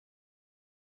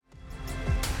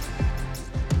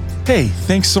Hey,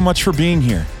 thanks so much for being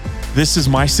here. This is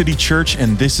My City Church,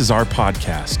 and this is our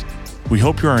podcast. We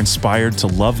hope you are inspired to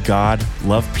love God,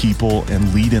 love people,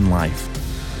 and lead in life.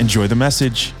 Enjoy the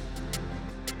message.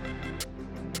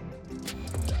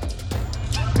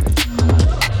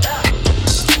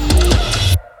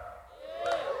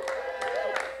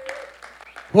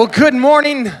 Well, good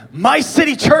morning, My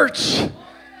City Church.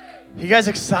 You guys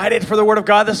excited for the Word of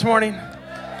God this morning?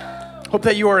 Hope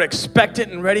that you are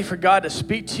expectant and ready for God to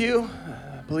speak to you.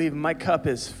 I believe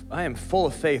I am full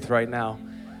of faith right now,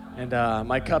 and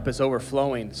my cup is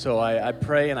overflowing. So I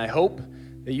pray and I hope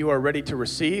that you are ready to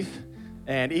receive.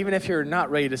 And even if you're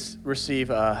not ready to receive,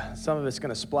 some of it's going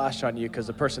to splash on you because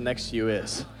the person next to you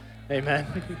is. Amen.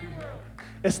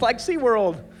 It's like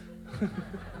SeaWorld.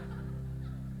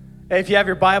 Hey, if you have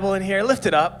your Bible in here, lift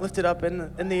it up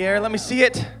in the air. Let me see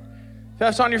it. If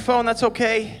it's on your phone, that's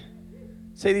okay.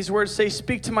 Say these words. Say,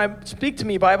 speak to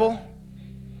me, Bible.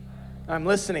 I'm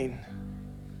listening.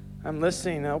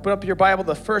 Open up your Bible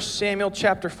to 1 Samuel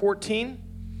chapter 14.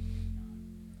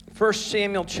 1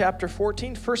 Samuel chapter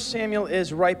 14. 1 Samuel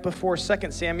is right before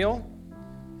 2 Samuel.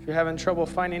 If you're having trouble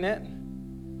finding it,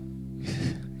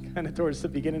 kind of towards the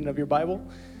beginning of your Bible.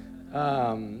 We're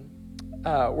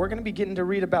going to be getting to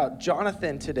read about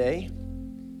Jonathan today.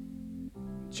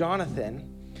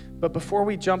 But before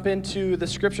we jump into the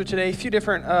scripture today, a few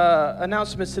different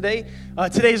announcements today.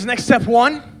 Today is Next Step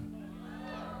 1.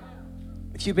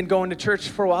 If you've been going to church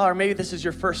for a while, or maybe this is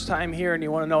your first time here and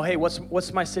you want to know, hey,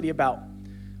 what's my city about?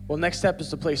 Well, Next Step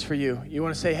is the place for you. You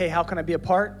want to say, hey, how can I be a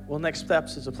part? Well, Next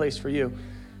Steps is a place for you.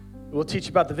 We'll teach you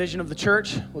about the vision of the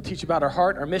church. We'll teach you about our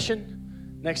heart, our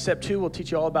mission. Next Step 2, we'll teach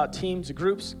you all about teams,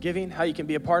 groups, giving, how you can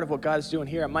be a part of what God is doing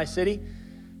here at My City.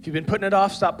 If you've been putting it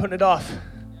off, stop putting it off.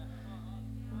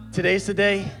 Today's the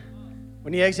day.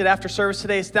 When you exit after service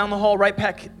today, it's down the hall, right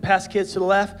past kids to the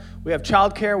left. We have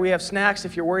childcare. We have snacks.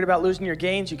 If you're worried about losing your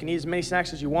gains, you can eat as many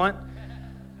snacks as you want.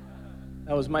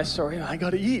 That was my story. I got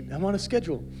to eat. I'm on a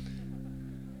schedule.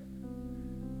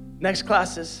 Next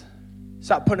classes,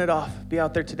 stop putting it off. Be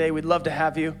out there today. We'd love to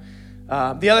have you.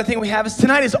 The other thing we have is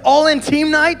tonight is all-in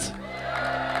team night.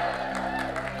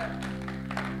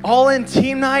 All-in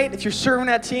team night. If you're serving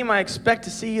that team, I expect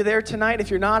to see you there tonight. If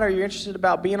you're not, or you're interested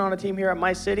about being on a team here at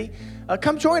My City,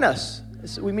 come join us.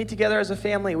 We meet together as a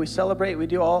family. We celebrate.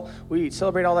 We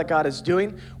celebrate all that God is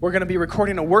doing. We're going to be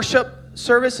recording a worship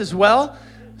service as well,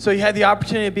 so you had the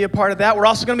opportunity to be a part of that. We're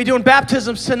also going to be doing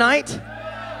baptisms tonight.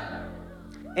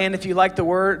 And if you like the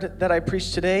word that I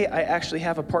preached today, I actually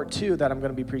have a part 2 that I'm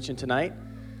going to be preaching tonight.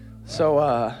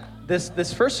 So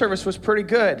this first service was pretty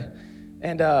good,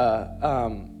 and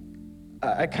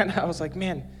I was like,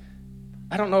 man,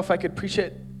 I don't know if I could preach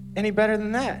it any better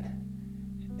than that.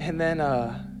 And then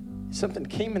something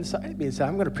came inside me and said,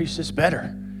 I'm going to preach this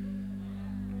better.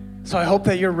 So I hope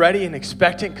that you're ready and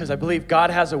expectant, because I believe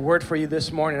God has a word for you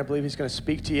this morning. I believe he's going to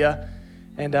speak to you.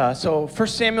 And so 1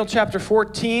 Samuel chapter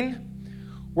 14,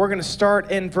 we're going to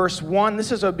start in verse 1.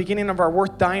 This is a beginning of our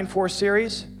Worth Dying For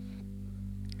series.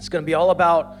 It's going to be all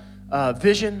about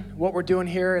vision, what we're doing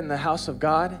here in the house of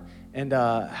God, and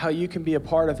how you can be a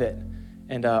part of it.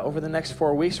 And over the next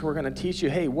 4 weeks, we're going to teach you,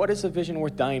 hey, what is a vision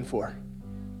worth dying for?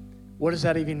 What does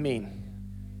that even mean?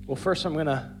 Well, first I'm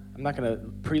not going to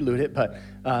prelude it, but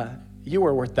you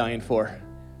are worth dying for.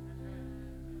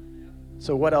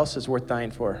 So what else is worth dying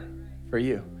for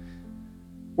you?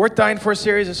 Worth Dying For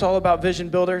series is all about vision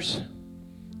builders.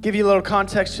 Give you a little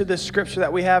context to this scripture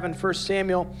that we have in 1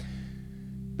 Samuel.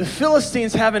 The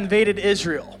Philistines have invaded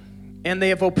Israel, and they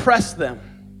have oppressed them.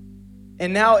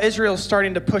 And now Israel is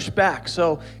starting to push back.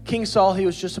 So King Saul, he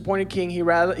was just appointed king. He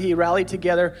rallied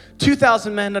together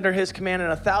 2,000 men under his command and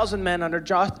 1,000 men under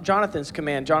Jonathan's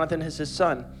command. Jonathan is his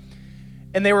son.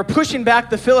 And they were pushing back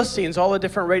the Philistines, all the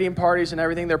different raiding parties and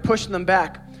everything. They're pushing them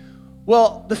back.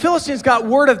 Well, the Philistines got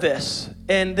word of this,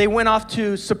 and they went off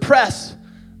to suppress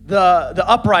the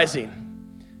uprising,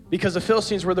 because the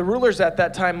Philistines were the rulers at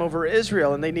that time over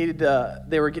Israel, and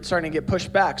they were starting to get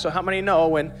pushed back. So how many know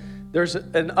when there's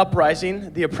an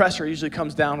uprising, the oppressor usually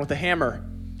comes down with a hammer?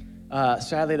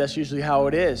 Sadly, that's usually how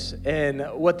it is. And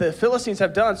what the Philistines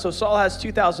have done, so Saul has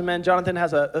 2,000 men, Jonathan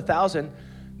has 1,000.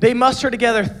 They muster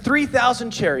together 3,000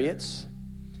 chariots,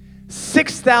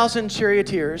 6,000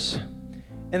 charioteers,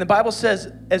 and the Bible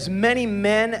says as many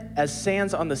men as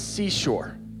sands on the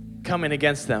seashore coming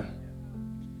against them.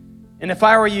 And if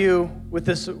I were you, with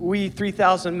this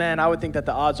 3,000 men, I would think that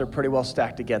the odds are pretty well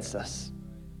stacked against us.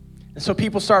 And so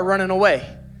people start running away.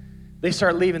 They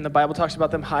start leaving. The Bible talks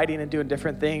about them hiding and doing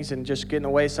different things and just getting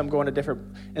away, some going to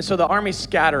different. And so the army's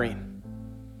scattering.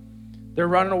 They're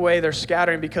running away. They're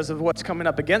scattering because of what's coming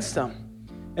up against them.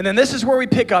 And then this is where we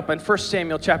pick up in 1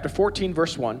 Samuel chapter 14,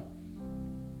 verse 1.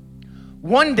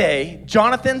 One day,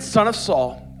 Jonathan, son of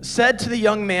Saul, said to the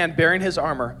young man bearing his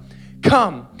armor,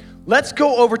 "Come, let's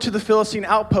go over to the Philistine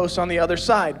outpost on the other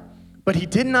side." But he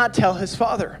did not tell his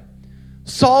father.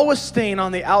 Saul was staying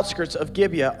on the outskirts of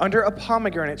Gibeah under a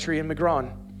pomegranate tree in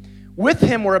Migron. With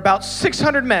him were about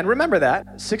 600 men. Remember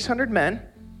that, 600 men.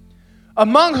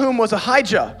 Among whom was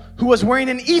Ahijah, who was wearing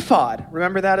an ephod.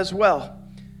 Remember that as well.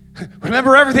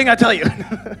 Remember everything I tell you.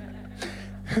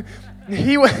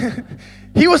 He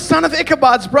was son of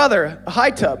Ichabod's brother,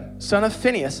 Ahitub, son of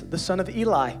Phinehas, the son of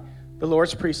Eli, the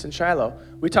Lord's priest in Shiloh.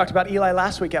 We talked about Eli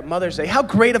last week at Mother's Day. How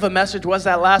great of a message was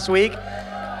that last week?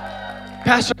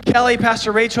 Pastor Kelly,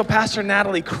 Pastor Rachel, Pastor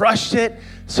Natalie crushed it.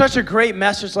 Such a great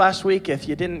message last week. If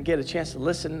you didn't get a chance to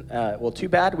listen, well, too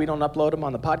bad. We don't upload them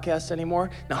on the podcast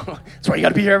anymore. No, that's why you got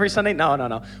to be here every Sunday.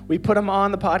 No. We put them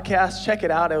on the podcast. Check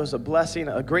it out. It was a blessing,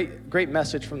 a great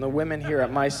message from the women here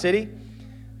at My City.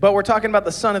 But we're talking about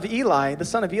the son of Eli. The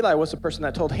son of Eli was the person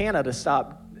that told Hannah to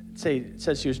stop. It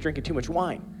says she was drinking too much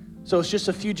wine. So it's just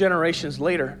a few generations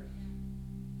later.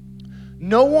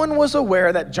 No one was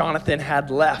aware that Jonathan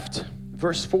had left.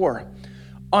 Verse 4,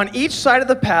 on each side of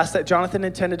the pass that Jonathan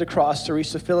intended to cross to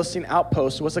reach the Philistine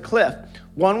outpost was a cliff.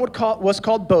 One was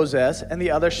called Bozez and the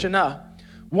other Shinnah.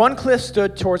 One cliff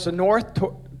stood towards the north,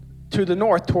 to the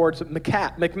north towards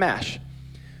Michmash.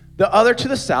 The other to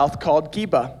the south called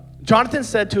Geba. Jonathan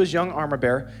said to his young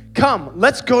armor-bearer, "Come,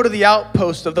 let's go to the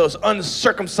outpost of those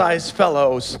uncircumcised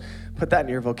fellows." Put that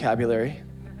in your vocabulary.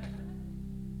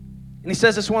 And he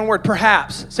says this one word,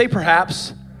 perhaps. Say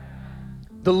perhaps.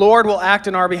 The Lord will act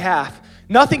in our behalf.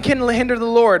 Nothing can hinder the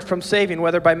Lord from saving,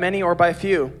 whether by many or by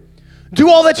few.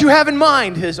 Do all that you have in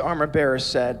mind, his armor-bearer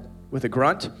said with a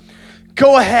grunt.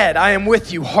 Go ahead, I am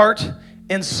with you, heart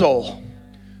and soul.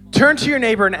 Turn to your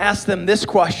neighbor and ask them this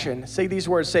question. Say these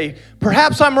words, say,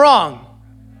 perhaps I'm wrong,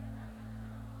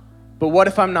 but what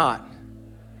if I'm not?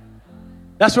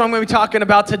 That's what I'm going to be talking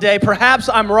about today. Perhaps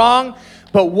I'm wrong,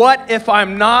 but what if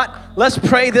I'm not? Let's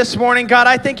pray this morning. God,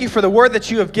 I thank you for the word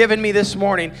that you have given me this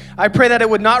morning. I pray that it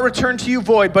would not return to you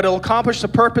void, but it will accomplish the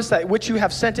purpose that which you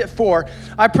have sent it for.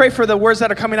 I pray for the words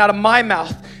that are coming out of my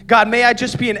mouth. God, may I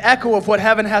just be an echo of what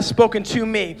heaven has spoken to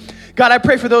me. God, I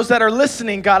pray for those that are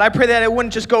listening. God, I pray that it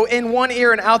wouldn't just go in one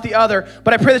ear and out the other,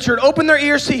 but I pray that you would open their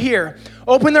ears to hear,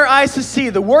 open their eyes to see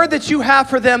the word that you have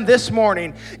for them this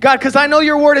morning. God, because I know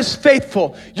your word is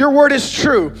faithful. Your word is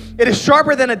true. It is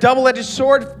sharper than a double-edged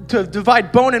sword to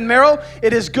divide bone and marrow.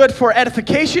 It is good for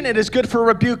edification. It is good for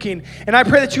rebuking. And I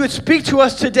pray that you would speak to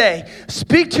us today.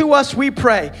 Speak to us, we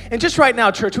pray. And just right now,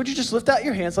 church, would you just lift out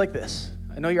your hands like this?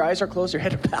 I know your eyes are closed, your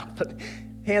head are bowed, but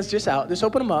hands just out. Just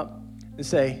open them up and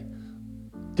say,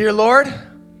 Dear Lord,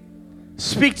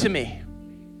 speak to me.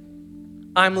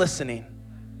 I'm listening.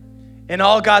 And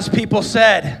all God's people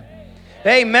said,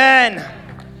 Amen.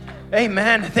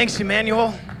 Amen. Thanks,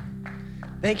 Emmanuel.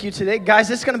 Thank you today. Guys,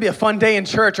 this is going to be a fun day in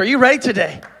church. Are you ready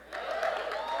today?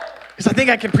 Because I think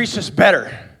I can preach this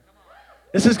better.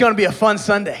 This is going to be a fun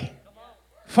Sunday.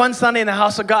 Fun Sunday in the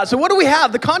house of God. So what do we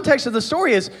have? The context of the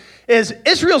story is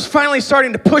Israel's finally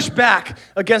starting to push back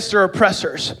against their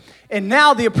oppressors. And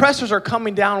now the oppressors are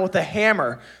coming down with a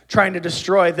hammer trying to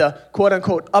destroy the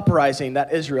quote-unquote uprising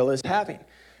that Israel is having.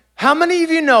 How many of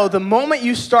you know the moment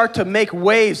you start to make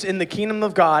waves in the kingdom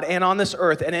of God and on this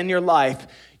earth and in your life,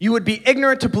 you would be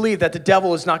ignorant to believe that the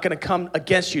devil is not going to come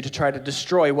against you to try to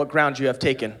destroy what ground you have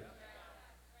taken?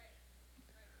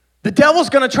 The devil's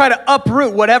going to try to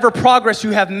uproot whatever progress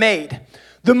you have made.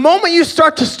 The moment you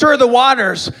start to stir the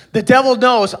waters, the devil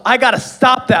knows, I got to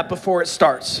stop that before it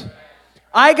starts.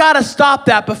 I got to stop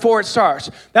that before it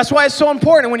starts. That's why it's so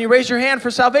important when you raise your hand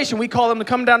for salvation, we call them to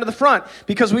come down to the front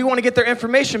because we want to get their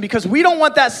information because we don't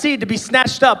want that seed to be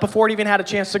snatched up before it even had a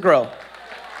chance to grow.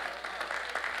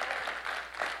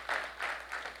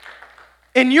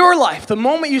 In your life, the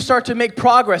moment you start to make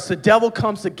progress, the devil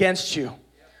comes against you.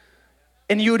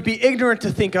 And you would be ignorant to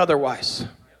think otherwise.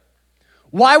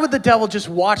 Why would the devil just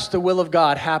watch the will of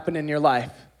God happen in your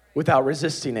life without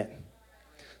resisting it?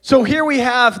 So here we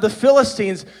have the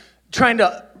Philistines trying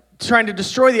to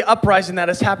destroy the uprising that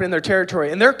has happened in their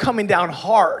territory, and they're coming down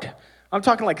hard. I'm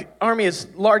talking like army as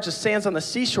large as sands on the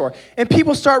seashore, and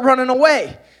people start running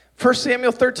away. 1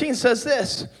 Samuel 13 says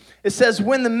this. It says,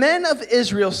 when the men of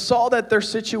Israel saw that their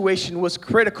situation was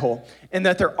critical and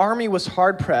that their army was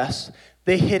hard-pressed,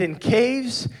 they hid in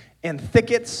caves and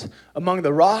thickets among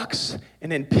the rocks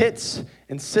and in pits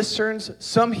and cisterns.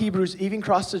 Some Hebrews even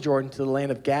crossed the Jordan to the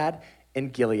land of Gad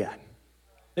and Gilead.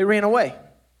 They ran away.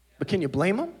 But can you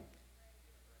blame them?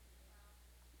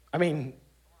 I mean,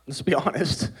 let's be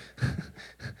honest.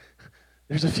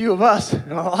 There's a few of us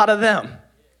and a lot of them.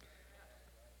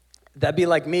 That'd be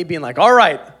like me being like, all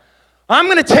right, I'm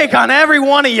going to take on every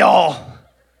one of y'all.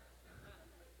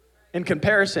 In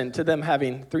comparison to them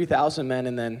having 3,000 men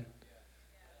and then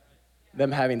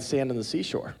them having sand on the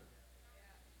seashore.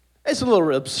 It's a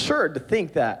little absurd to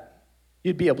think that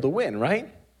you'd be able to win,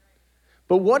 right?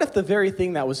 But what if the very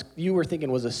thing that you were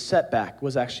thinking was a setback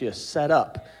was actually a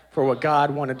setup for what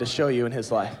God wanted to show you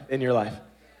in your life?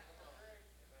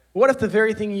 What if the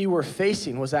very thing you were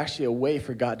facing was actually a way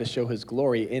for God to show his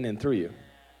glory in and through you?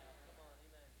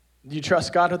 Do you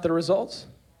trust God with the results?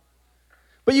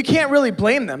 But you can't really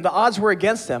blame them. The odds were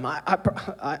against them.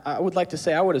 I would like to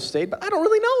say I would have stayed, but I don't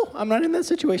really know. I'm not in that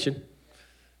situation.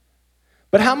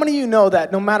 But how many of you know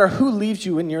that no matter who leaves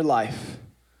you in your life,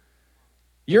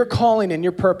 your calling and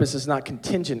your purpose is not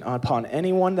contingent upon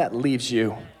anyone that leaves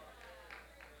you?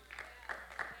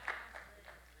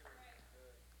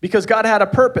 Because God had a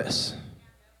purpose.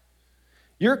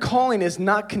 Your calling is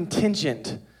not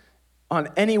contingent on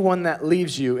anyone that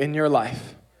leaves you in your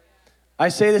life. I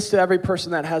say this to every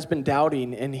person that has been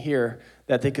doubting in here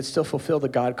that they could still fulfill the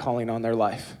God calling on their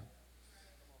life.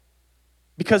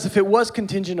 Because if it was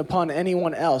contingent upon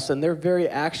anyone else and their very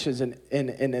actions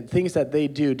and things that they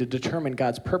do to determine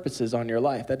God's purposes on your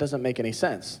life, that doesn't make any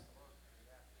sense.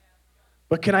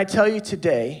 But can I tell you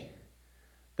today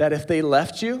that if they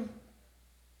left you,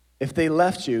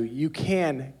 you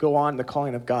can go on the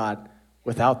calling of God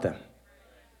without them.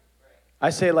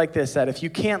 I say it like this, that if you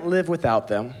can't live without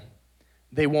them,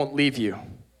 they won't leave you.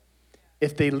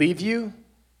 If they leave you,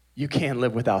 you can't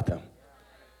live without them.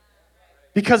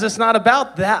 Because it's not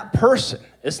about that person.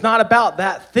 It's not about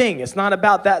that thing. It's not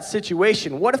about that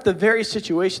situation. What if the very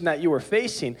situation that you were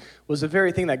facing was the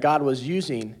very thing that God was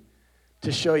using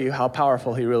to show you how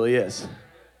powerful he really is?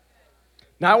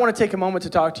 Now, I want to take a moment to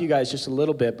talk to you guys just a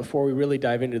little bit before we really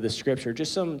dive into the scripture.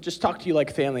 Just talk to you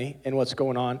like family and what's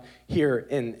going on here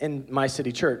in My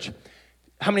City Church.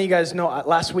 How many of you guys know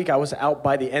last week I was out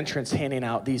by the entrance handing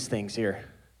out these things here?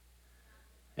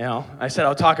 You know, I said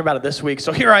I'll talk about it this week,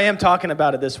 so here I am talking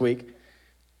about it this week.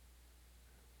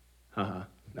 No.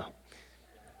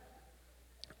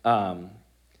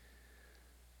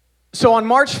 So on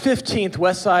March 15th,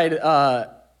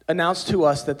 Westside announced to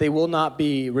us that they will not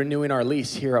be renewing our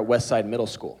lease here at Westside Middle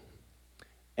School.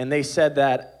 And they said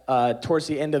that towards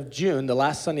the end of June, the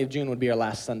last Sunday of June would be our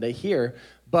last Sunday here,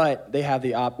 but we have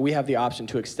the option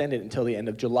to extend it until the end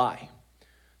of July.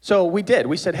 So we did.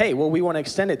 We said, hey, well, we want to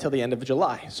extend it till the end of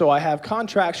July. So I have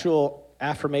contractual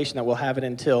affirmation that we'll have it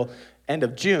until end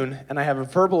of June, and I have a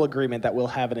verbal agreement that we'll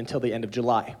have it until the end of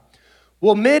July.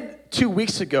 Well, 2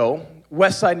 weeks ago,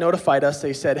 Westside notified us.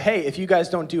 They said, hey, if you guys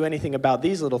don't do anything about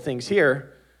these little things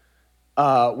here,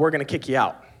 we're going to kick you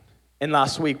out. And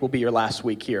last week will be your last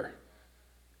week here.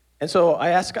 And so I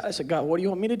asked God, I said, God, what do you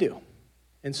want me to do?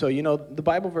 And so, you know, the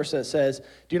Bible verse that says,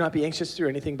 do not be anxious through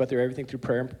anything, but through everything through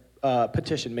prayer and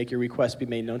petition, make your requests be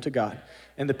made known to God.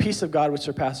 And the peace of God, which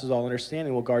surpasses all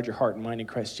understanding, will guard your heart and mind in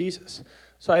Christ Jesus.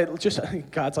 So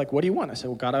God's like, what do you want? I said,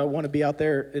 well, God, I want to be out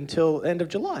there until end of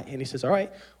July. And he says, all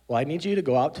right, well, I need you to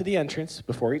go out to the entrance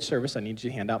before each service. I need you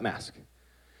to hand out masks.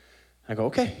 I go,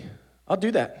 okay, I'll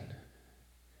do that.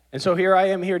 And so here I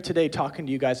am here today talking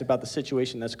to you guys about the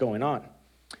situation that's going on.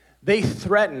 They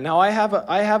threaten. Now, I have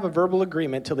a verbal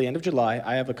agreement till the end of July.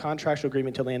 I have a contractual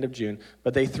agreement till the end of June,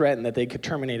 but they threaten that they could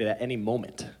terminate it at any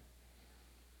moment.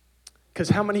 Because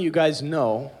how many of you guys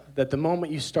know that the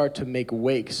moment you start to make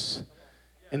wakes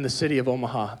in the city of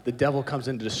Omaha, the devil comes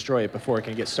in to destroy it before it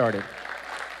can get started?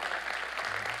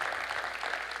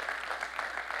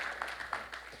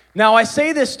 Now, I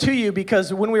say this to you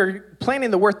because when we were planning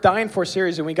the Worth Dying For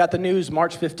series and we got the news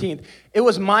March 15th, it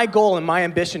was my goal and my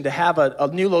ambition to have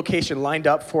a new location lined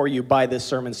up for you by this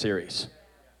sermon series.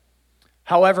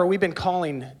 However, we've been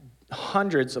calling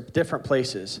hundreds of different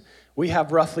places. We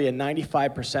have roughly a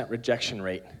 95% rejection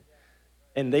rate.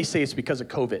 And they say it's because of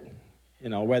COVID. You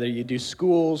know, whether you do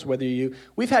schools,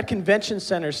 we've had convention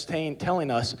centers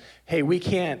telling us, hey, we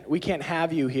can't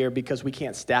have you here because we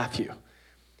can't staff you.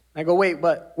 I go, wait,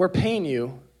 but we're paying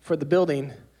you for the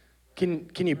building. Can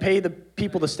you pay the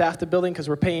people to staff the building because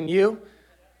we're paying you?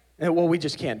 And, well, we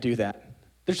just can't do that.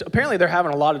 Apparently they're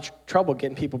having a lot of trouble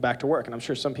getting people back to work, and I'm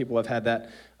sure some people have had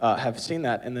that, have seen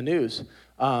that in the news,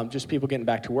 just people getting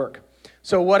back to work.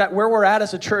 So where we're at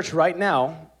as a church right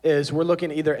now is we're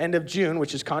looking either end of June,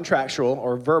 which is contractual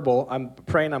or verbal.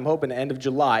 I'm hoping end of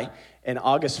July, and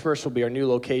August 1st will be our new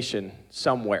location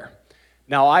somewhere.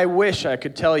 Now, I wish I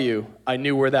could tell you I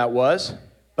knew where that was,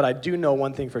 but I do know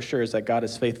one thing for sure is that God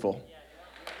is faithful.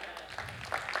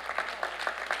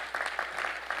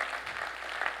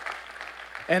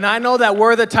 And I know that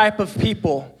we're the type of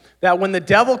people that when the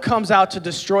devil comes out to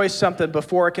destroy something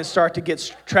before it can start to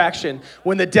get traction,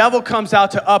 when the devil comes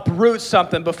out to uproot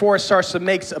something before it starts to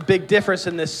make a big difference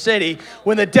in this city,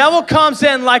 when the devil comes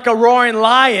in like a roaring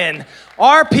lion,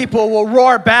 our people will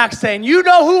roar back saying, you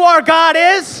know who our God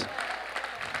is?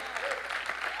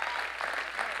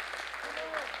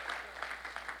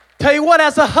 Tell you what,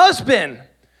 as a husband,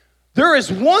 there is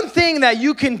one thing that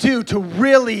you can do to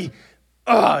really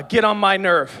get on my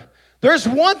nerve. There's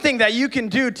one thing that you can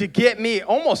do to get me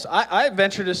almost, I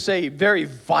venture to say, very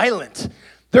violent.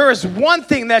 There is one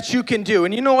thing that you can do,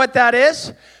 and you know what that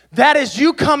is? That is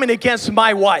you coming against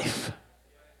my wife.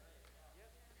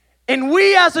 And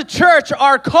we as a church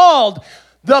are called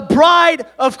the bride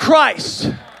of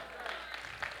Christ.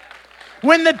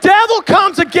 When the devil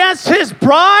comes against his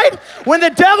bride, when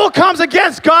the devil comes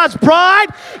against God's bride,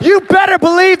 you better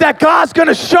believe that God's going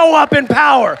to show up in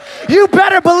power. You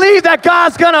better believe that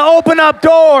God's going to open up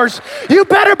doors. You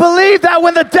better believe that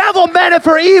when the devil meant it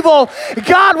for evil,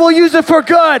 God will use it for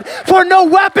good. For no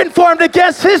weapon formed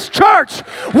against his church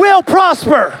will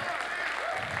prosper.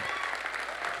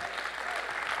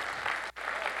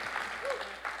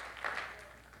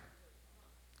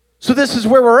 So this is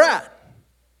where we're at.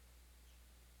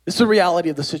 It's the reality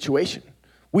of the situation.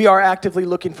 We are actively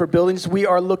looking for buildings. We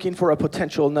are looking for a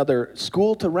potential another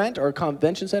school to rent or a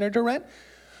convention center to rent.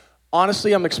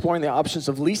 Honestly, I'm exploring the options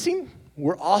of leasing.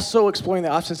 We're also exploring the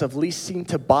options of leasing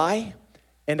to buy.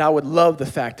 And I would love the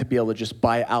fact to be able to just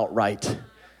buy outright.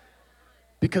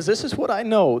 Because this is what I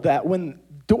know, that when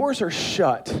doors are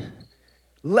shut,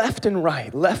 left and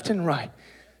right,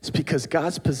 it's because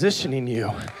God's positioning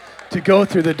you to go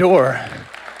through the door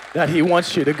that he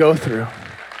wants you to go through.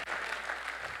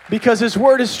 Because his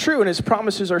word is true and his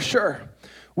promises are sure.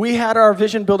 We had our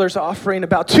Vision Builders offering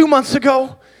about 2 months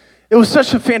ago. It was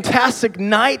such a fantastic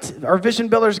night. Our Vision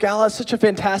Builders Gala is such a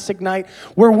fantastic night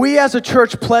where we as a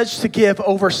church pledged to give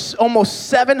over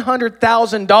almost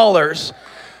 $700,000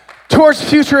 towards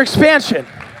future expansion.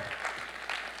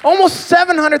 Almost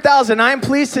 $700,000. I am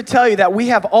pleased to tell you that we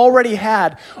have already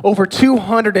had over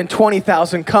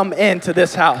 $220,000 come into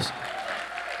this house.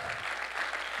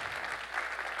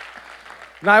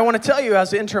 Now, I want to tell you, as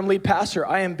the interim lead pastor,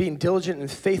 I am being diligent and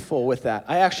faithful with that.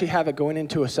 I actually have it going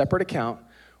into a separate account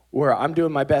where I'm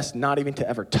doing my best not even to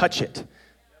ever touch it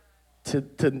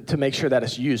to make sure that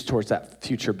it's used towards that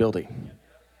future building.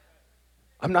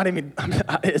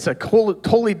 It's a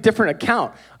totally different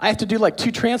account. I have to do like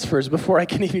 2 transfers before I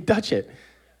can even touch it.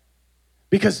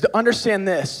 Because to understand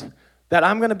this, that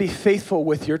I'm going to be faithful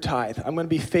with your tithe. I'm going to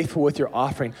be faithful with your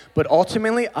offering. But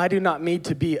ultimately, I do not need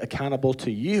to be accountable to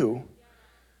you,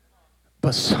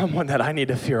 but someone that I need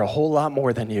to fear a whole lot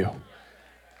more than you.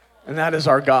 And that is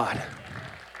our God.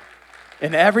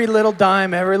 And every little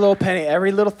dime, every little penny,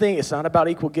 every little thing, it's not about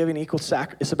equal giving,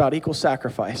 it's about equal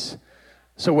sacrifice.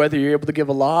 So whether you're able to give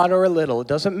a lot or a little, it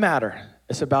doesn't matter.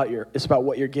 It's about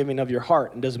what you're giving of your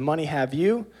heart. And does money have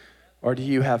you, or do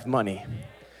you have money?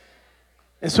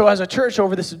 And so as a church,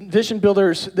 over this Vision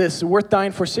Builders, this Worth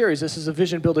Dying For series, this is a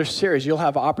Vision Builders series. You'll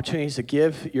have opportunities to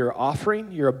give your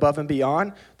offering, your above and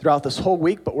beyond throughout this whole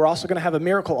week, but we're also going to have a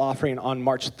miracle offering on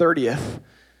March 30th.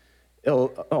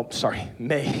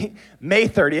 May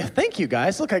 30th. Thank you,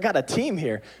 guys. Look, I got a team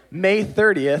here. May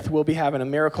 30th, we'll be having a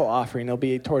miracle offering. It'll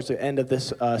be towards the end of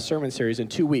this sermon series in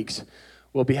 2 weeks.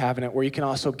 We'll be having it where you can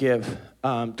also give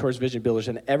towards Vision Builders.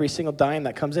 And every single dime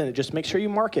that comes in, just make sure you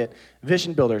mark it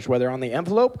Vision Builders, whether on the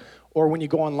envelope or when you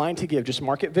go online to give, just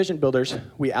mark it Vision Builders.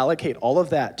 We allocate all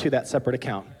of that to that separate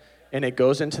account. And it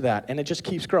goes into that. And it just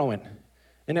keeps growing.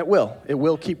 And it will. It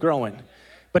will keep growing.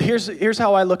 But here's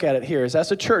how I look at it here, is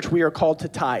as a church, we are called to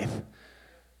tithe.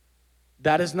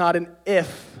 That is not an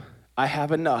if I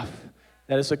have enough.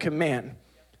 That is a command.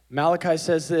 Malachi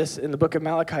says this, in the book of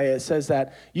Malachi, it says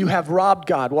that you have robbed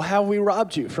God. Well, how have we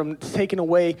robbed you? From taking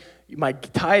away my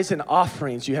tithes and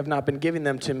offerings, you have not been giving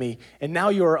them to me, and now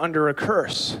you are under a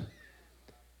curse.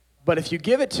 But if you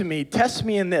give it to me, test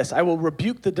me in this, I will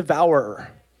rebuke the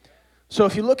devourer. So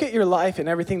if you look at your life and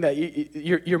everything that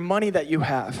your money that you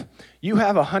have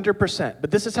 100%.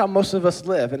 But this is how most of us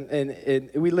live,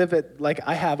 and we live at like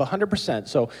I have 100%.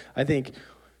 So I think,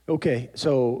 okay,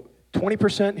 so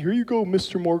 20%, here you go,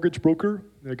 Mr. Mortgage Broker.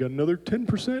 I got another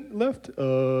 10% left.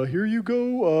 Here you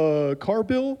go, car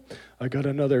bill. I got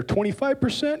another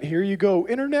 25%. Here you go,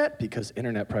 internet, because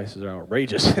internet prices are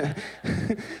outrageous.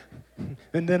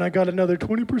 And then I got another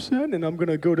 20%, and I'm going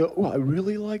to go to, I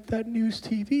really like that news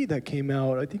TV that came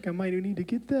out. I think I might need to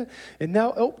get that. And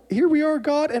now, here we are,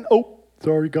 God, and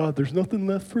sorry, God, there's nothing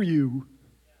left for you.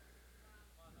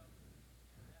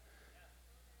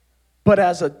 But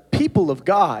as a people of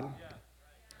God,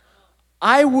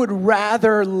 I would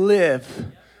rather live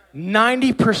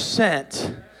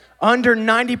 90%, under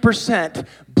 90%,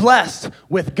 blessed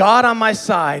with God on my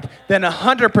side than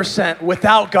 100%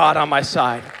 without God on my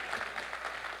side.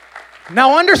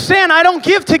 Now understand, I don't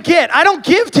give to get. I don't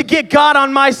give to get God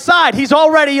on my side. He's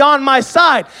already on my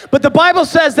side. But the Bible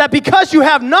says that because you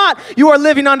have not, you are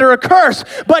living under a curse.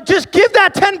 But just give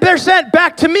that 10%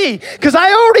 back to me, because I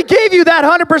already gave you that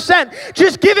 100%.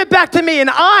 Just give it back to me, and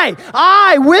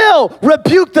I will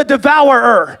rebuke the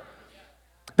devourer.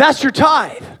 That's your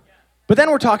tithe. But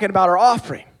then we're talking about our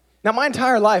offering. Now, my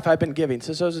entire life I've been giving.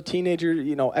 Since I was a teenager,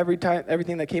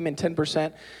 everything that came in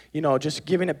 10%, just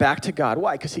giving it back to God.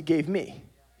 Why? Because he gave me.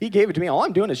 He gave it to me. All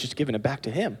I'm doing is just giving it back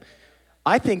to him.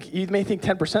 I think, you may think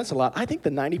 10% is a lot. I think the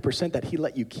 90% that he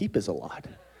let you keep is a lot.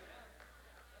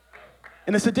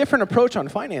 And it's a different approach on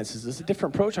finances. It's a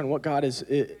different approach on what God is,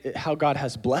 how God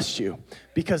has blessed you.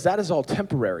 Because that is all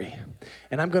temporary.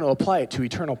 And I'm going to apply it to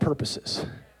eternal purposes.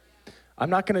 I'm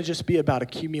not going to just be about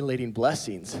accumulating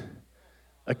blessings,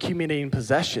 accumulating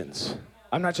possessions.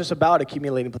 I'm not just about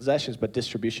accumulating possessions, but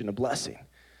distribution of blessing.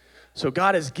 So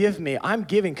God has given me, I'm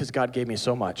giving because God gave me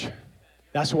so much.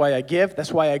 That's why I give.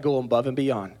 That's why I go above and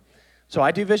beyond. So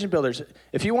I do Vision Builders.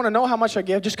 If you want to know how much I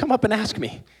give, just come up and ask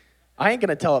me. I ain't going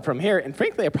to tell it from here. And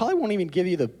frankly, I probably won't even give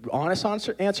you the honest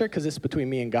answer because it's between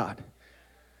me and God.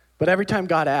 But every time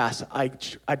God asks,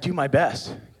 I do my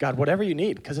best. God, whatever you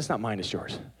need, because it's not mine, it's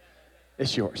yours.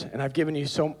 It's yours. And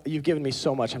you've given me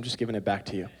so much, I'm just giving it back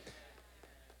to you.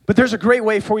 But there's a great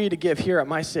way for you to give here at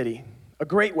My City. A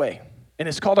great way. And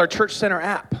it's called our Church Center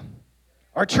app.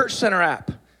 Our Church Center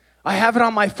app. I have it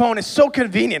on my phone. It's so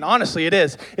convenient. Honestly, it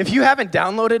is. If you haven't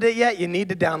downloaded it yet, you need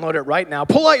to download it right now.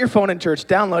 Pull out your phone in church,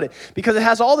 download it, because it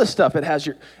has all this stuff. It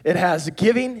has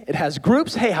giving, it has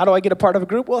groups. Hey, how do I get a part of a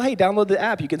group? Well, hey, download the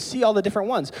app. You can see all the different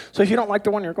ones. So if you don't like the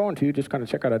one you're going to, just kind of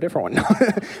check out a different one.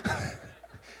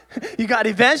 You got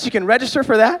events, you can register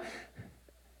for that.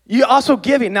 You also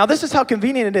giving. Now, this is how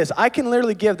convenient it is. I can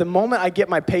literally give the moment I get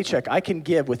my paycheck, I can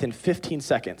give within 15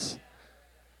 seconds.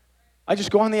 I just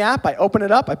go on the app, I open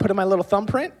it up, I put in my little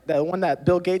thumbprint, the one that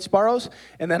Bill Gates borrows,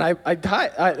 and then I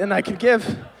can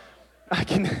give.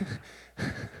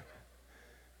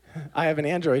 I have an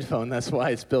Android phone, that's why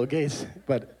it's Bill Gates,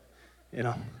 but,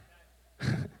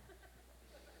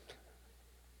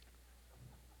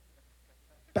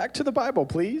 Back to the Bible,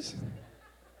 please.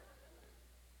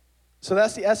 So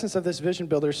that's the essence of this Vision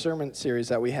Builder sermon series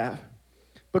that we have.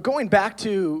 But going back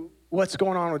to what's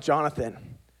going on with Jonathan,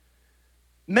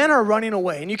 men are running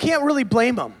away, and you can't really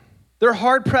blame them. They're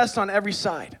hard-pressed on every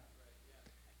side.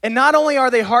 And not only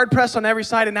are they hard-pressed on every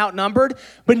side and outnumbered,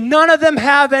 but none of them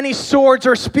have any swords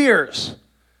or spears.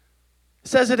 It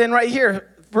says it in right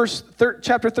here,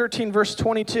 chapter 13, verse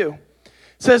 22. It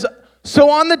says,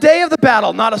 so on the day of the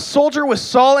battle, not a soldier with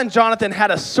Saul and Jonathan had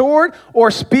a sword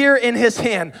or spear in his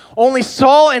hand. Only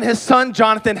Saul and his son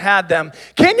Jonathan had them.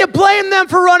 Can you blame them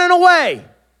for running away?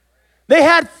 They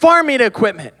had farming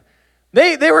equipment.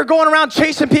 They were going around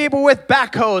chasing people with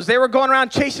backhoes. They were going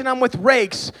around chasing them with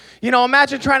rakes.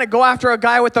 Imagine trying to go after a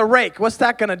guy with a rake. What's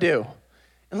that going to do?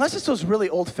 Unless it's those really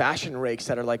old-fashioned rakes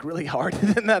that are like really hard,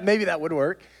 then maybe that would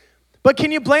work. But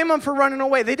can you blame them for running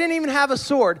away? They didn't even have a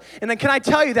sword. And then can I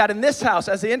tell you that in this house,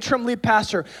 as the interim lead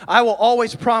pastor, I will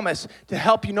always promise to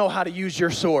help you know how to use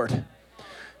your sword.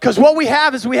 Because what we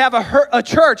have is a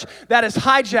church that is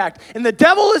hijacked. And the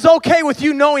devil is okay with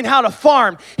you knowing how to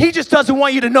farm. He just doesn't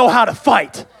want you to know how to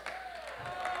fight.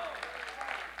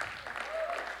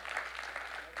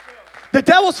 The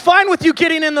devil's fine with you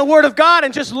getting in the Word of God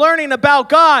and just learning about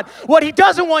God. What he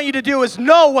doesn't want you to do is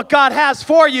know what God has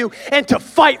for you and to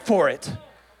fight for it.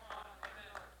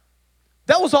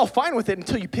 That was all fine with it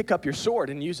until you pick up your sword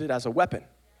and use it as a weapon.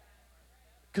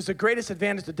 Because the greatest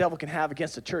advantage the devil can have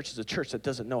against the church is a church that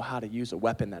doesn't know how to use a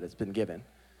weapon that has been given.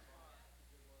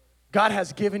 God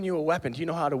has given you a weapon. Do you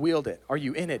know how to wield it? Are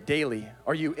you in it daily?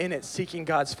 Are you in it seeking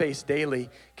God's face daily?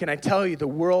 Can I tell you,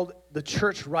 the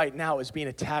church right now is being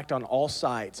attacked on all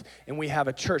sides, and we have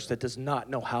a church that does not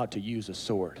know how to use a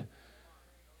sword.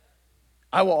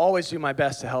 I will always do my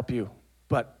best to help you,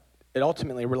 but it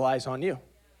ultimately relies on you.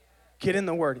 Get in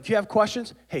the Word. If you have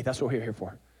questions, hey, that's what we're here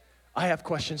for. I have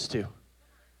questions too.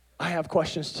 I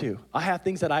have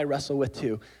things that I wrestle with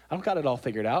too. I don't got it all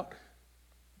figured out.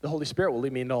 The Holy Spirit will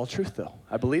lead me into all truth, though.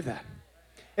 I believe that.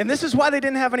 And this is why they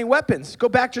didn't have any weapons. Go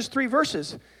back just 3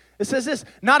 verses. It says this,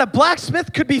 not a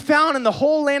blacksmith could be found in the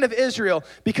whole land of Israel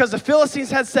because the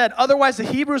Philistines had said, otherwise the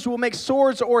Hebrews will make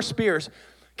swords or spears.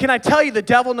 Can I tell you, the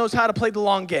devil knows how to play the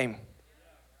long game.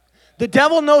 The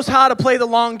devil knows how to play the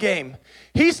long game.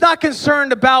 He's not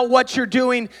concerned about what you're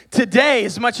doing today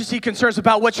as much as he concerns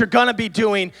about what you're going to be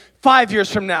doing 5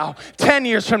 years from now, 10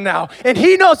 years from now. And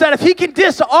he knows that if he can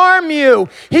disarm you,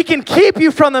 he can keep you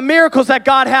from the miracles that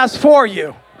God has for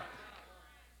you.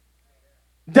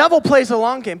 Devil plays a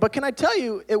long game. But can I tell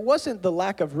you, it wasn't the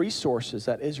lack of resources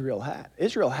that Israel had.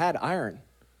 Israel had iron.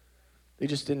 They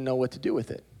just didn't know what to do with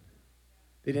it.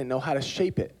 They didn't know how to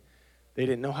shape it. They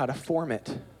didn't know how to form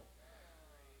it.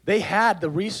 They had the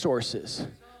resources.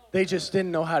 They just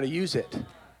didn't know how to use it.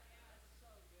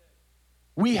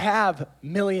 We have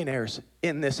millionaires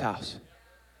in this house.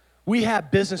 We have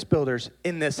business builders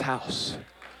in this house.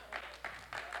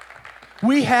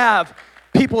 We have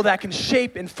people that can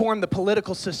shape and form the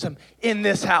political system in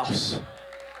this house.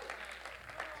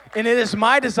 And it is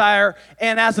my desire,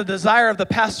 and as a desire of the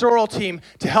pastoral team,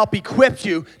 to help equip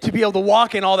you to be able to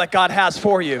walk in all that God has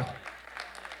for you.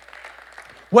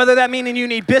 Whether that means you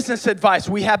need business advice,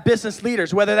 we have business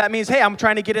leaders. Whether that means, hey, I'm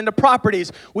trying to get into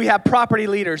properties, we have property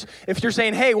leaders. If you're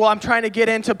saying, hey, well, I'm trying to get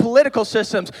into political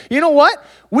systems, you know what?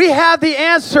 We have the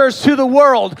answers to the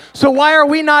world, so why are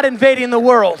we not invading the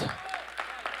world?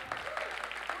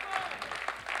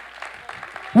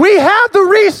 We have the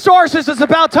resources. It's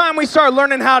about time we start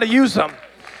learning how to use them.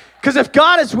 Because if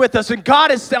God is with us and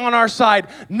God is on our side,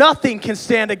 nothing can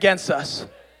stand against us.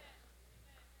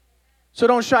 So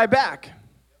don't shy back.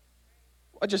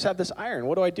 I just have this iron.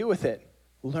 What do I do with it?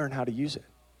 Learn how to use it.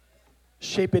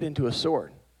 Shape it into a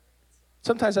sword.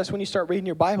 Sometimes that's when you start reading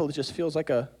your Bible, it just feels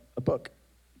like a book.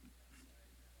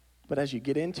 But as you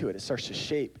get into it, it starts to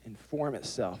shape and form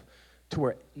itself to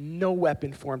where no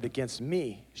weapon formed against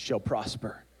me shall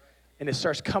prosper. And it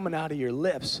starts coming out of your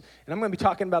lips. And I'm going to be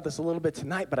talking about this a little bit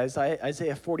tonight, but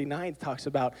Isaiah 49 talks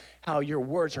about how your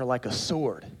words are like a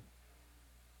sword.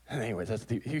 And anyways,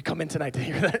 you come in tonight to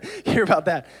hear about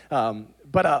that.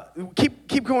 But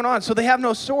keep going on. So they have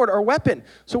no sword or weapon.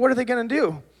 So what are they going to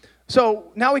do?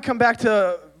 So now we come back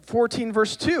to 14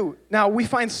 verse 2. Now we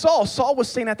find Saul. Saul was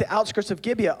staying at the outskirts of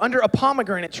Gibeah under a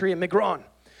pomegranate tree in Migron.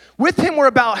 With him were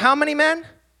about how many men?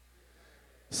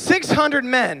 600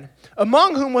 men,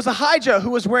 among whom was Ahijah, who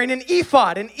was wearing an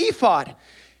ephod. An ephod.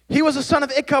 He was the son of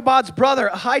Ichabod's brother,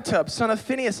 Ahitub, son of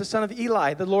Phinehas, the son of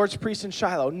Eli, the Lord's priest in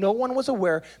Shiloh. No one was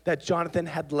aware that Jonathan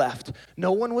had left.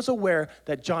 No one was aware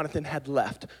that Jonathan had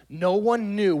left. No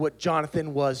one knew what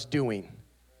Jonathan was doing.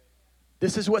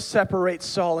 This is what separates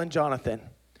Saul and Jonathan.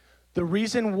 The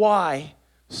reason why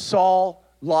Saul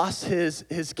lost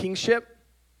his kingship,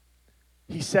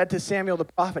 he said to Samuel the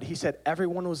prophet, he said,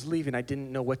 everyone was leaving. I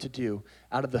didn't know what to do.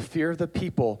 Out of the fear of the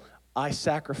people, I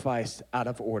sacrificed out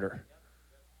of order.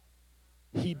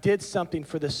 He did something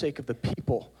for the sake of the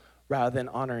people rather than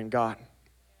honoring God.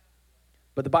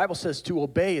 But the Bible says to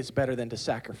obey is better than to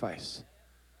sacrifice.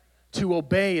 To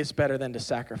obey is better than to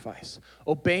sacrifice.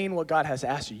 Obeying what God has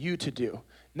asked you to do,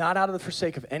 not out of the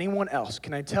forsake of anyone else.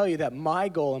 Can I tell you that my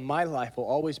goal in my life will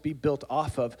always be built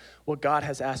off of what God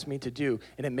has asked me to do,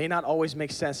 and it may not always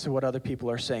make sense to what other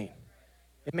people are saying.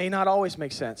 It may not always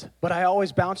make sense, but I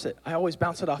always bounce it. I always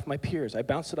bounce it off my peers. I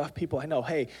bounce it off people I know.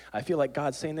 Hey, I feel like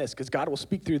God's saying this, because God will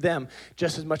speak through them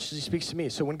just as much as he speaks to me.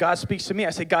 So when God speaks to me,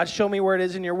 I say, God, show me where it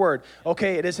is in your word.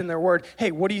 Okay, it is in their word. Hey,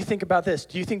 what do you think about this?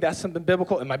 Do you think that's something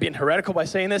biblical? Am I being heretical by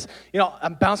saying this? You know,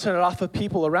 I'm bouncing it off of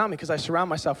people around me because I surround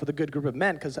myself with a good group of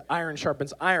men, because iron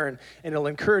sharpens iron, and it'll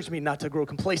encourage me not to grow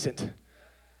complacent.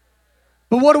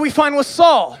 But what do we find with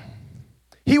Saul?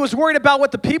 He was worried about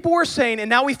what the people were saying, and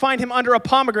now we find him under a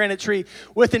pomegranate tree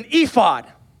with an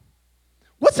ephod.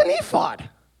 What's an ephod?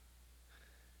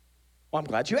 Well, I'm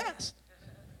glad you asked.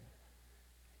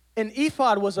 An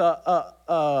ephod was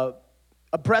a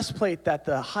breastplate that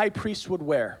the high priest would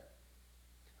wear.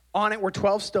 On it were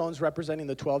 12 stones representing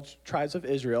the 12 tribes of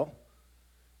Israel,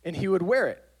 and he would wear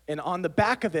it. And on the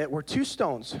back of it were 2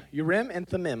 stones, Urim and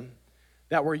Thummim,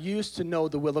 that were used to know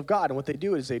the will of God. And what they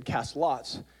do is they'd cast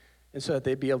lots, and so that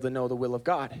they'd be able to know the will of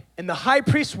God. And the high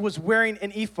priest was wearing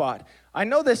an ephod. I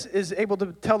know this is able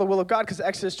to tell the will of God because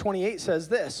Exodus 28 says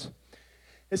this.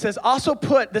 It says, also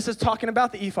put, this is talking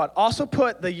about the ephod, also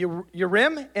put the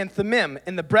Urim and Thummim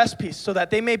in the breastpiece so that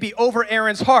they may be over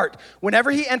Aaron's heart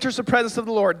whenever he enters the presence of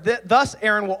the Lord. Thus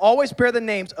Aaron will always bear the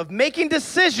names of making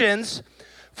decisions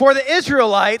for the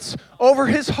Israelites over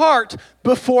his heart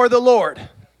before the Lord.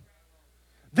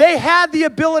 They had the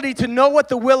ability to know what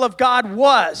the will of God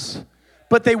was,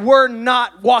 but they were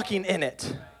not walking in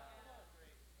it.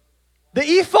 The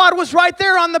ephod was right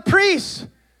there on the priest.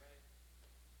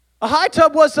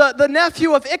 Ahitub was the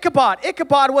nephew of Ichabod.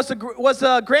 Ichabod was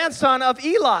a grandson of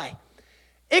Eli.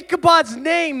 Ichabod's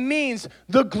name means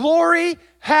the glory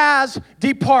has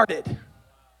departed.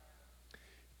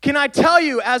 Can I tell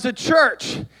you, as a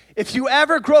church, if you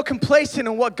ever grow complacent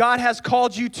in what God has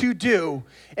called you to do,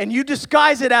 and you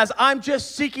disguise it as, I'm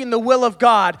just seeking the will of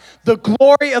God, the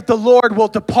glory of the Lord will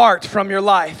depart from your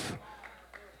life.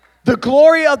 The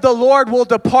glory of the Lord will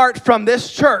depart from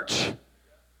this church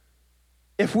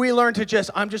if we learn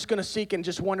to I'm just going to seek and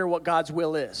just wonder what God's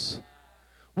will is.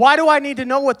 Why do I need to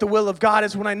know what the will of God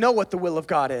is when I know what the will of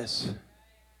God is?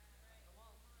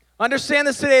 Understand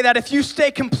this today, that if you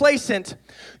stay complacent,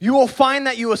 you will find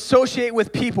that you associate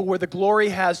with people where the glory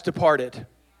has departed.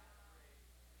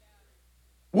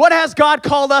 What has God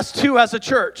called us to as a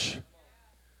church?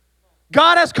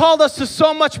 God has called us to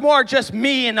so much more, just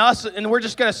me and us, and we're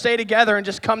just going to stay together and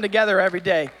just come together every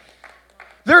day.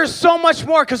 There is so much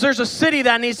more because there's a city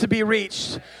that needs to be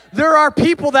reached. There are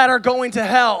people that are going to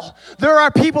hell. There are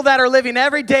people that are living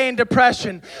every day in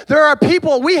depression. There are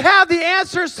people, we have the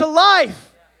answers to life.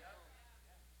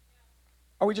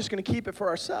 Are we just going to keep it for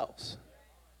ourselves?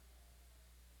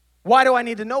 Why do I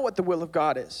need to know what the will of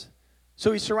God is?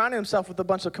 So he's surrounding himself with a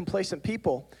bunch of complacent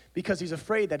people because he's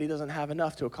afraid that he doesn't have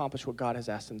enough to accomplish what God has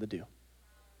asked him to do.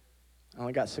 I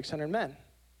only got 600 men.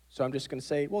 So I'm just going to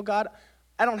say, well, God,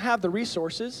 I don't have the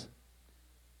resources.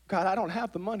 God, I don't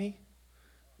have the money.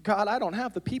 God, I don't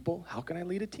have the people. How can I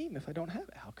lead a team if I don't have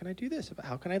it? How can I do this?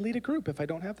 How can I lead a group if I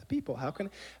don't have the people? How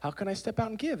can I step out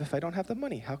and give if I don't have the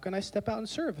money? How can I step out and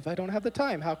serve if I don't have the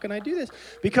time? How can I do this?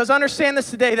 Because understand this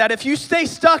today, that if you stay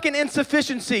stuck in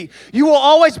insufficiency, you will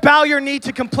always bow your knee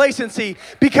to complacency,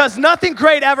 because nothing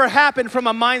great ever happened from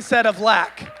a mindset of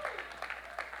lack.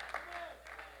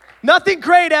 Nothing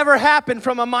great ever happened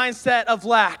from a mindset of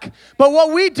lack. But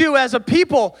what we do as a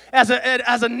people, as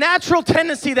a natural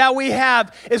tendency that we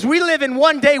have, is we live in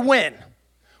one day win.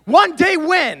 One day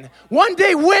win. One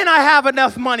day when I have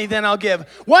enough money, then I'll give.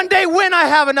 One day when I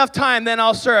have enough time, then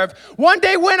I'll serve. One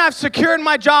day when I've secured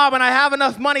my job and I have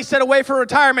enough money set away for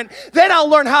retirement, then I'll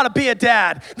learn how to be a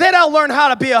dad. Then I'll learn how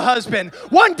to be a husband.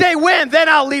 One day when, then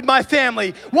I'll lead my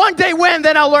family. One day when,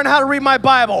 then I'll learn how to read my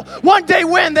Bible. One day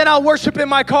when, then I'll worship in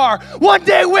my car. One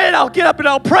day when, I'll get up and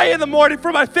I'll pray in the morning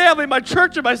for my family, my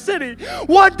church, and my city.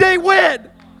 One day when.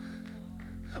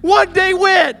 One day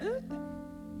when.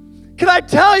 Can I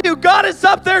tell you, God is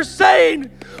up there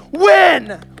saying,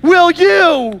 when will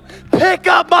you pick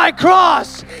up my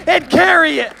cross and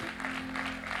carry it?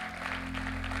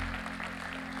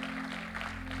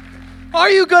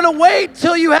 Are you going to wait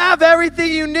till you have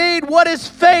everything you need? What is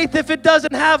faith if it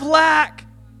doesn't have lack?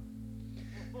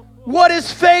 What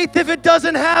is faith if it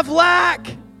doesn't have lack?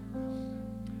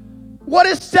 What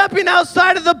is stepping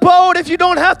outside of the boat if you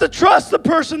don't have to trust the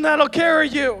person that'll carry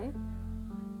you?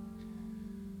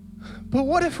 But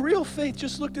what if real faith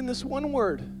just looked in this one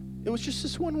word? It was just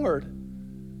this one word.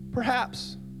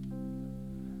 Perhaps.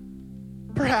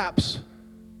 Perhaps.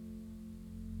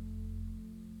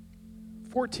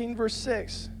 14 verse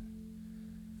 6.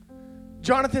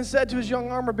 Jonathan said to his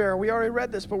young armor bearer, we already read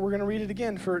this, but we're going to read it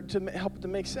again to help it to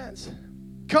make sense.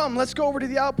 Come, let's go over to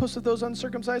the outpost of those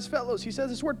uncircumcised fellows. He says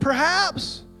this word,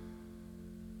 perhaps.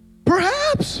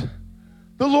 Perhaps.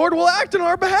 The Lord will act on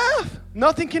our behalf.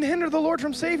 Nothing can hinder the Lord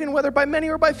from saving, whether by many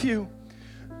or by few.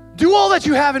 Do all that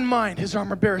you have in mind, his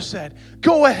armor bearer said.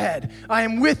 Go ahead. I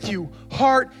am with you,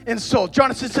 heart and soul.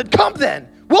 Jonathan said, come then.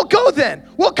 We'll go then.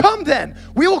 We'll come then.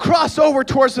 We will cross over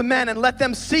towards the men and let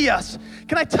them see us.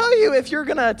 Can I tell you, if you're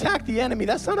going to attack the enemy,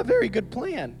 that's not a very good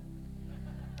plan.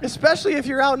 Especially if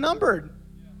you're outnumbered.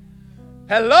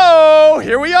 Hello,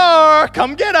 here we are.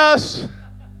 Come get us.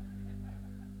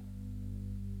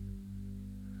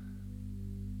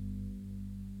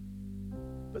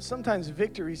 But sometimes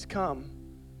victories come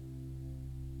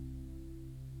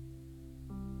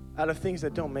out of things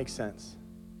that don't make sense.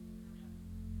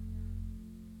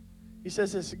 He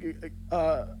says this,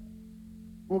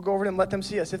 we'll go over to them, let them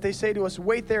see us. If they say to us,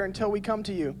 wait there until we come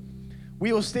to you,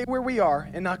 we will stay where we are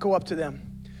and not go up to them.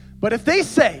 But if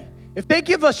they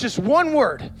give us just one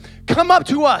word, come up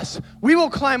to us, we will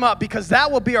climb up, because that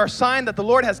will be our sign that the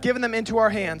Lord has given them into our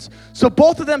hands. So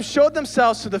both of them showed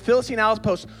themselves to the Philistine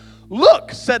outpost.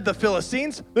 Look, said the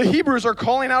Philistines, the Hebrews are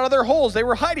calling out of their holes they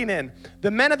were hiding in.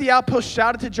 The men of the outpost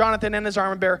shouted to Jonathan and his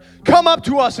armor bearer, come up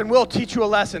to us and we'll teach you a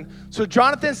lesson. So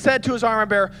Jonathan said to his armor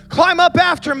bearer, climb up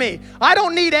after me. I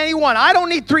don't need anyone. I don't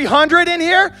need 300 in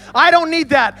here. I don't need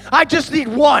that. I just need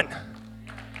one.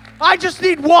 I just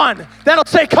need one that'll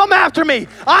say, come after me.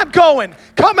 I'm going.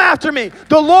 Come after me.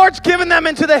 The Lord's given them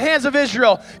into the hands of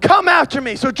Israel. Come after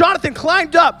me. So Jonathan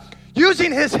climbed up,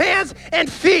 using his hands and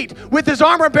feet with his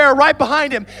armor bearer right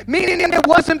behind him, meaning it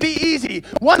wasn't be easy.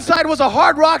 One side was a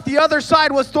hard rock, the other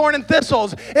side was thorn and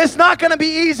thistles. It's not going to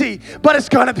be easy, but it's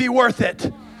going to be worth it.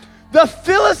 The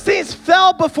Philistines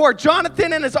fell before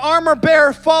Jonathan, and his armor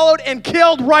bearer followed and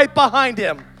killed right behind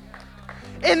him.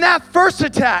 In that first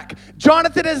attack,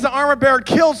 Jonathan and his armor bearer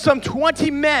killed some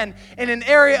 20 men in an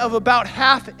area of about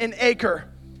half an acre.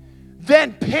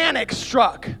 Then panic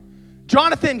struck.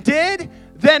 Jonathan did,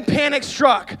 then panic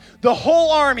struck. The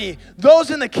whole army,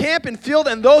 those in the camp and field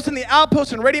and those in the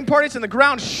outposts and raiding parties in the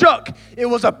ground shook. It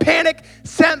was a panic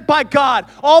sent by God,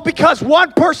 all because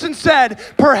one person said,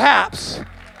 perhaps.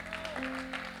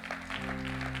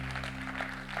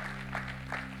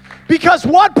 Because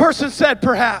one person said,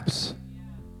 perhaps.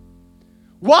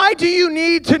 Why do you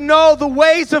need to know the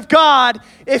ways of God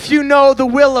if you know the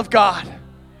will of God?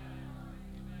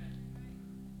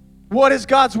 What is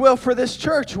God's will for this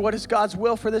church? What is God's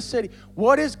will for this city?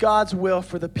 What is God's will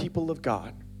for the people of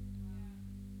God?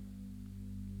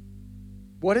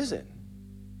 What is it?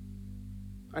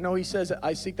 I know he says,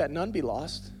 I seek that none be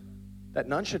lost, that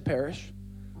none should perish.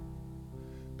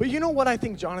 But you know what I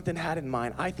think Jonathan had in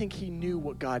mind? I think he knew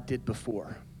what God did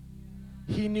before.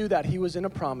 He knew that he was in a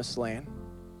promised land,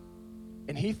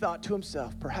 and he thought to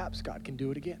himself, perhaps God can do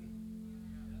it again.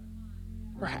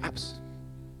 Perhaps.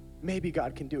 Maybe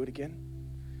God can do it again.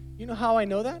 You know how I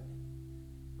know that?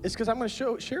 It's because I'm going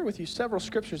to share with you several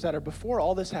scriptures that are before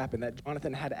all this happened that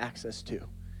Jonathan had access to,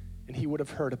 and he would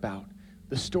have heard about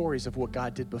the stories of what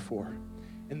God did before.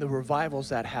 And the revivals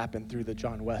that happened through the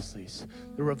John Wesleys,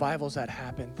 the revivals that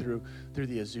happened through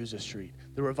the Azusa Street,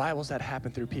 the revivals that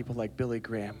happened through people like Billy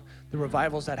Graham, the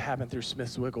revivals that happened through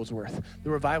Smith Wigglesworth, the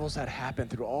revivals that happened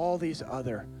through all these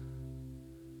other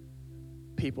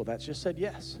people that just said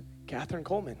yes. Catherine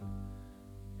Coleman.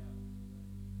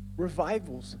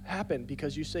 Revivals happen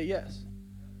because you say yes.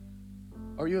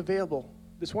 Are you available?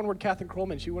 This one word, Catherine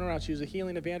Coleman, she went around, she was a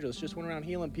healing evangelist, just went around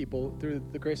healing people through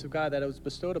the grace of God that was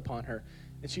bestowed upon her.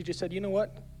 And she just said, you know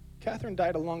what? Catherine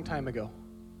died a long time ago.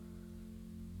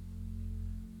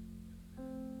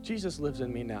 Jesus lives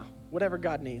in me now, whatever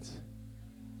God needs.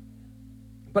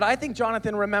 But I think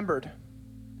Jonathan remembered.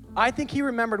 I think he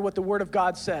remembered what the word of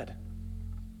God said.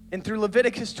 And through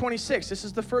Leviticus 26, this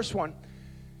is the first one.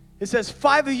 It says,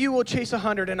 5 of you will chase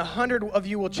 100, and 100 of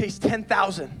you will chase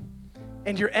 10,000.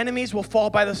 And your enemies will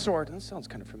fall by the sword. That sounds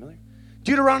kind of familiar.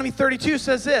 Deuteronomy 32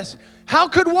 says this, how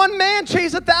could one man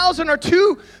chase 1,000 or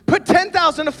two put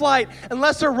 10,000 to flight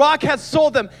unless a rock had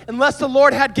sold them, unless the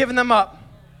Lord had given them up?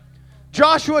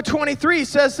 Joshua 23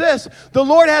 says this, the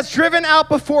Lord has driven out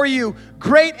before you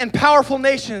great and powerful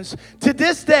nations. To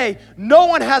this day, no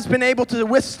one has been able to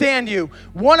withstand you.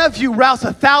 One of you routs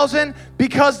 1,000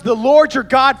 because the Lord your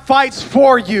God fights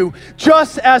for you,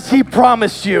 just as he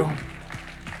promised you.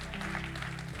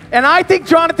 And I think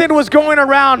Jonathan was going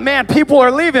around, man, people are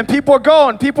leaving, people are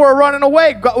going, people are running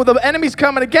away. The enemy's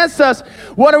coming against us.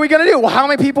 What are we going to do? Well, how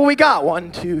many people we got?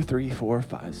 1, 2, 3, 4,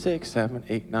 5, 6, 7,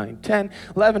 8, 9, 10,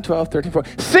 11, 12, 13,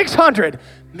 14, 600.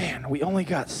 Man, we only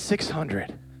got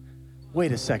 600.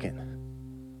 Wait a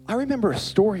second. I remember a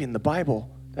story in the Bible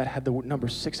that had the number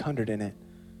 600 in it.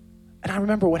 And I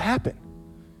remember what happened.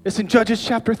 It's in Judges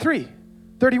chapter 3,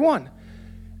 31.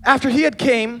 After he had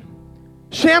came,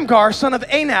 Shamgar, son of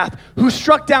Anath, who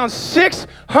struck down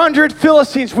 600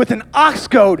 Philistines with an ox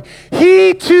goad,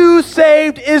 he too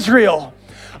saved Israel.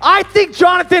 I think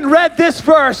Jonathan read this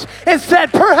verse and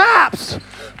said, perhaps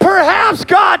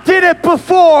God did it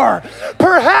before.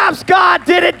 Perhaps God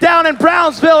did it down in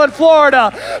Brownsville in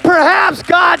Florida. Perhaps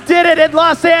God did it in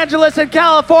Los Angeles in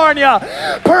California.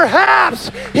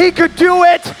 Perhaps he could do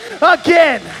it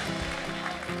again.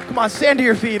 Come on, stand to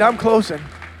your feet. I'm closing.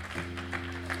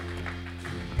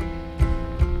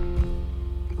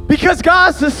 Because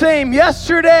God's the same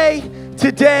yesterday,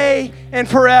 today, and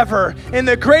forever. And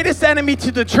the greatest enemy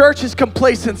to the church is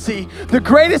complacency. The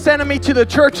greatest enemy to the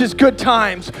church is good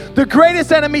times. The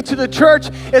greatest enemy to the church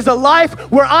is a life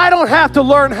where I don't have to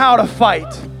learn how to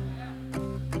fight.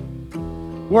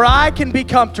 Where I can be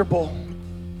comfortable.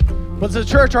 But as a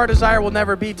church, our desire will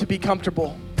never be to be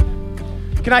comfortable.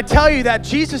 Can I tell you that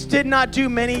Jesus did not do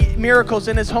many miracles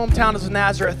in his hometown of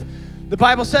Nazareth? The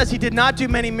Bible says he did not do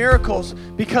many miracles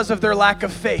because of their lack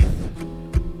of faith.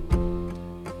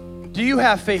 Do you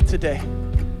have faith today?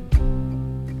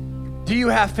 Do you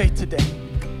have faith today?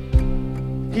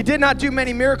 He did not do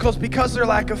many miracles because of their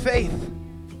lack of faith.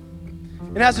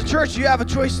 And as a church, you have a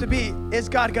choice to be, is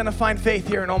God going to find faith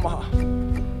here in Omaha?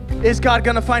 Is God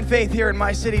going to find faith here in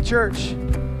My City Church?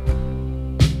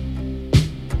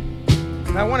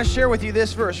 And I want to share with you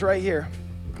this verse right here.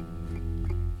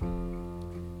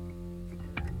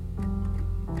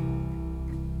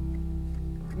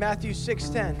 Matthew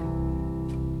 6:10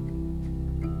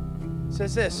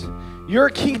 says this, your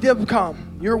kingdom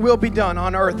come, your will be done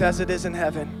on earth as it is in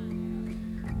heaven.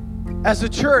 As a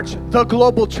church, the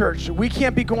global church, we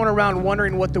can't be going around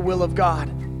wondering what the will of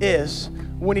God is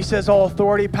when he says, all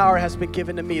authority, power has been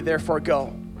given to me, therefore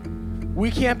go. We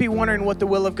can't be wondering what the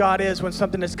will of God is when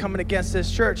something is coming against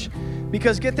this church.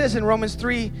 Because get this, in Romans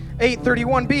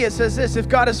 3:8-31b, it says this, if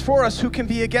God is for us, who can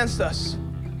be against us?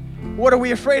 What are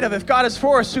we afraid of? If God is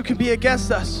for us, who can be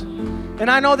against us? And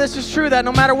I know this is true, that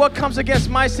no matter what comes against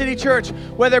My City Church,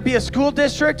 whether it be a school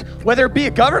district, whether it be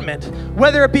a government,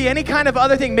 whether it be any kind of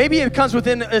other thing, maybe it comes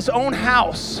within his own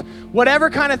house, whatever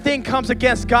kind of thing comes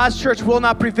against God's church will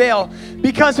not prevail,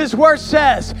 because his word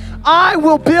says, I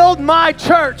will build my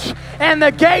church, and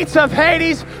the gates of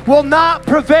Hades will not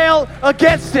prevail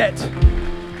against it.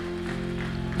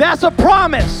 That's a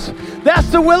promise. That's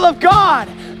the will of God.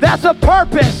 That's a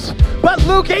purpose. But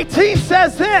Luke 18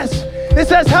 says this. It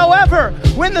says, however,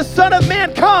 when the Son of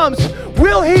Man comes,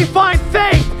 will he find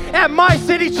faith at My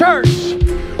City Church?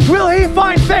 Will he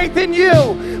find faith in you?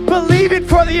 Believing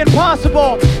for the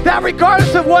impossible, that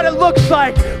regardless of what it looks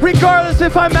like, regardless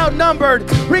if I'm outnumbered,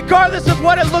 regardless of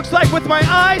what it looks like with my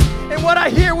eyes and what I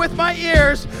hear with my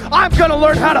ears, I'm gonna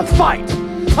learn how to fight.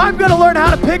 I'm gonna learn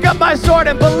how to pick up my sword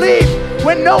and believe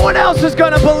when no one else is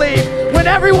gonna believe, when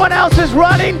everyone else is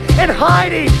running and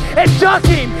hiding and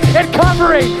ducking and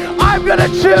covering. I'm gonna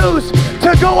choose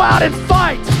to go out and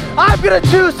fight. I'm gonna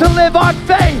choose to live on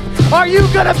faith. Are you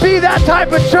gonna be that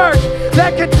type of church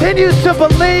that continues to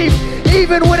believe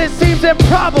even when it seems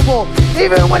improbable,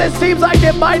 even when it seems like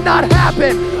it might not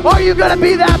happen? Are you gonna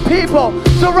be that people?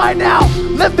 So right now,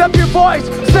 lift up your voice,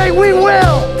 say we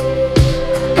will.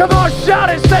 Come on, shout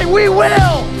it, say we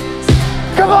will.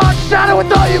 Come on, shout it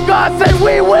with all you got, say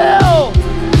we will.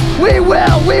 We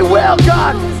will,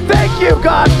 God. Thank you,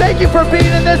 God. Thank you for being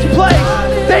in this place.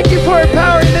 Thank you for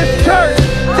empowering this church.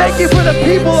 Thank you for the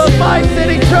people of My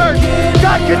City Church.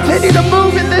 God, continue to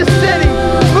move in this city.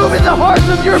 Move in the hearts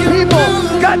of your people.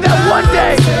 God, that one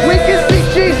day we can see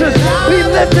Jesus be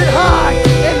lifted high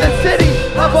in the city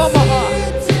of Omaha.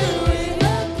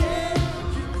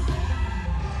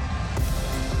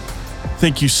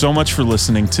 Thank you so much for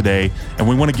listening today, and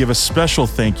we want to give a special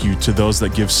thank you to those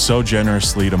that give so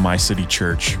generously to My City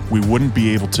Church. We wouldn't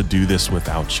be able to do this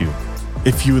without you.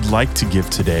 If you would like to give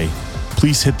today,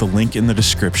 please hit the link in the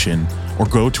description or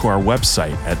go to our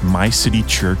website at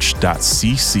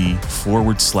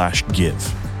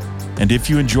mycitychurch.cc/give. And if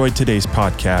you enjoyed today's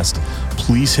podcast,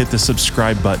 please hit the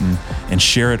subscribe button and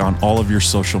share it on all of your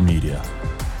social media.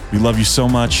 We love you so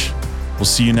much. We'll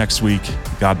see you next week.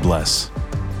 God bless.